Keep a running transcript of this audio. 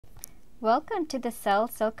Welcome to the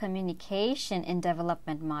Cell-Cell Communication in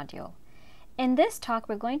Development module. In this talk,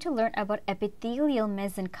 we're going to learn about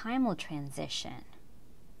epithelial-mesenchymal transition.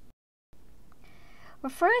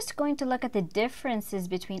 We're first going to look at the differences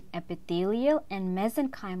between epithelial and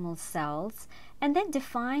mesenchymal cells, and then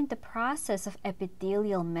define the process of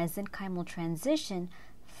epithelial-mesenchymal transition,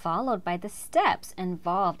 followed by the steps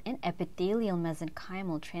involved in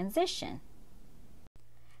epithelial-mesenchymal transition.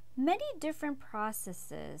 Many different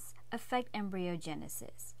processes affect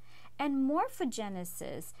embryogenesis, and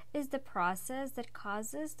morphogenesis is the process that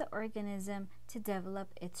causes the organism to develop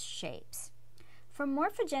its shapes. For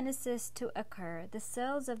morphogenesis to occur, the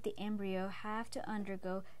cells of the embryo have to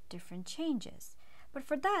undergo different changes. But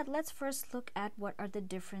for that, let's first look at what are the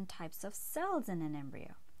different types of cells in an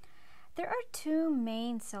embryo. There are two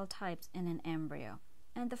main cell types in an embryo,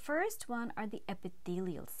 and the first one are the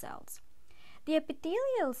epithelial cells. The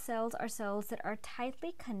epithelial cells are cells that are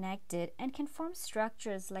tightly connected and can form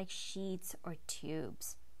structures like sheets or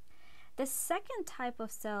tubes. The second type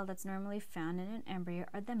of cell that's normally found in an embryo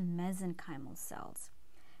are the mesenchymal cells.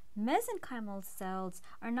 Mesenchymal cells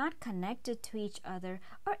are not connected to each other,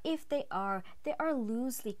 or if they are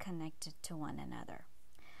loosely connected to one another.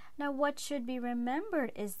 Now, what should be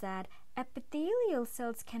remembered is that epithelial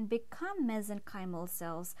cells can become mesenchymal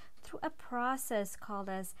cells through a process called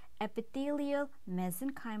as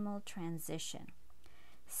epithelial-mesenchymal transition.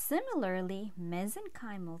 Similarly,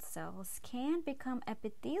 mesenchymal cells can become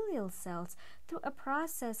epithelial cells through a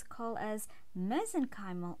process called as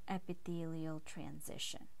mesenchymal epithelial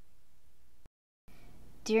transition.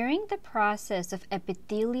 During the process of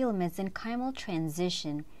epithelial-mesenchymal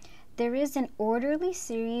transition, there is an orderly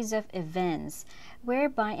series of events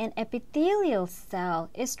whereby an epithelial cell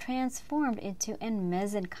is transformed into a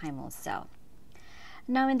mesenchymal cell.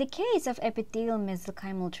 Now, in the case of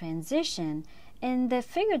epithelial-mesenchymal transition, in the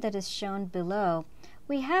figure that is shown below,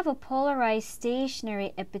 we have a polarized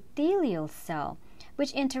stationary epithelial cell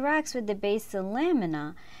which interacts with the basal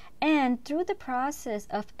lamina, and through the process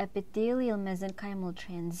of epithelial-mesenchymal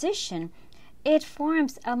transition, it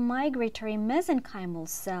forms a migratory mesenchymal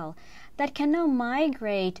cell that can now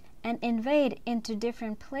migrate and invade into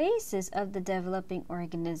different places of the developing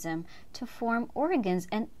organism to form organs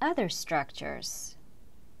and other structures.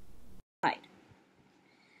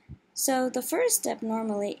 So the first step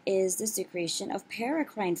normally is the secretion of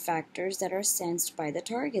paracrine factors that are sensed by the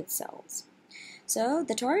target cells. So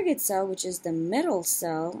the target cell, which is the middle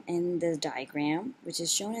cell in the diagram, which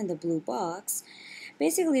is shown in the blue box,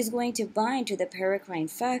 basically is going to bind to the paracrine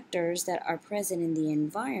factors that are present in the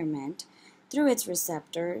environment through its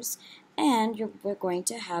receptors, and we're going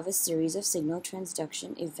to have a series of signal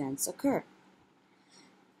transduction events occur.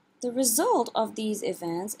 The result of these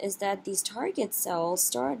events is that these target cells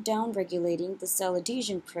start downregulating the cell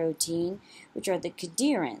adhesion protein, which are the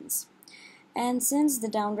cadherins. And since the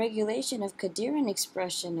downregulation of cadherin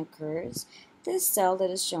expression occurs, this cell that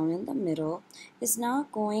is shown in the middle is now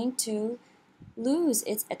going to lose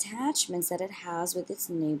its attachments that it has with its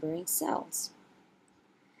neighboring cells.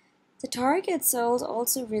 The target cells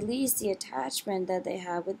also release the attachment that they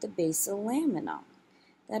have with the basal lamina.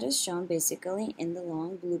 That is shown basically in the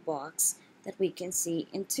long blue box that we can see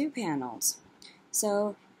in two panels.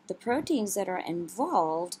 So the proteins that are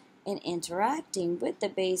involved in interacting with the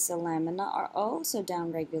basal lamina are also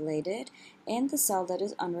downregulated in the cell that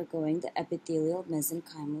is undergoing the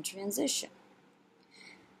epithelial-mesenchymal transition.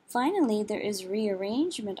 Finally, there is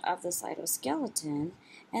rearrangement of the cytoskeleton,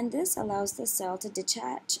 and this allows the cell to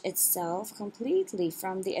detach itself completely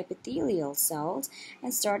from the epithelial cells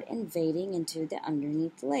and start invading into the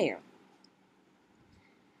underneath layer.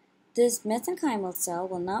 This mesenchymal cell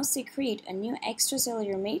will now secrete a new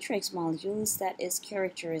extracellular matrix molecules that is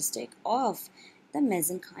characteristic of the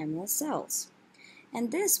mesenchymal cells. And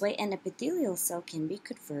this way, an epithelial cell can be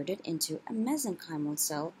converted into a mesenchymal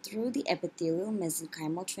cell through the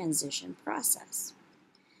epithelial-mesenchymal transition process.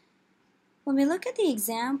 When we look at the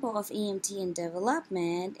example of EMT in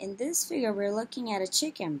development, in this figure we're looking at a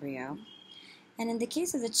chick embryo. And in the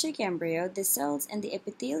case of the chick embryo, the cells in the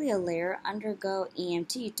epithelial layer undergo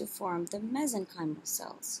EMT to form the mesenchymal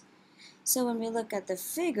cells. So when we look at the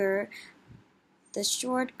figure, the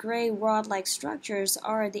short gray rod-like structures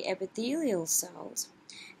are the epithelial cells.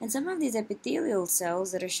 And some of these epithelial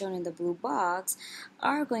cells that are shown in the blue box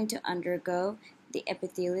are going to undergo the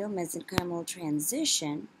epithelial-mesenchymal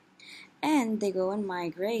transition, and they go and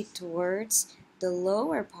migrate towards the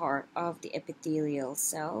lower part of the epithelial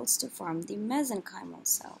cells to form the mesenchymal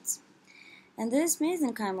cells. And these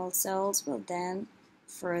mesenchymal cells will then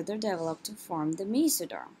further develop to form the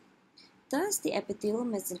mesoderm. Thus, the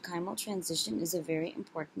epithelial-mesenchymal transition is a very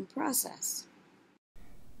important process.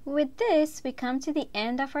 With this, we come to the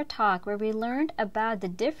end of our talk where we learned about the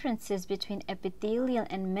differences between epithelial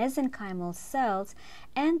and mesenchymal cells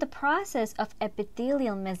and the process of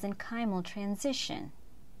epithelial-mesenchymal transition.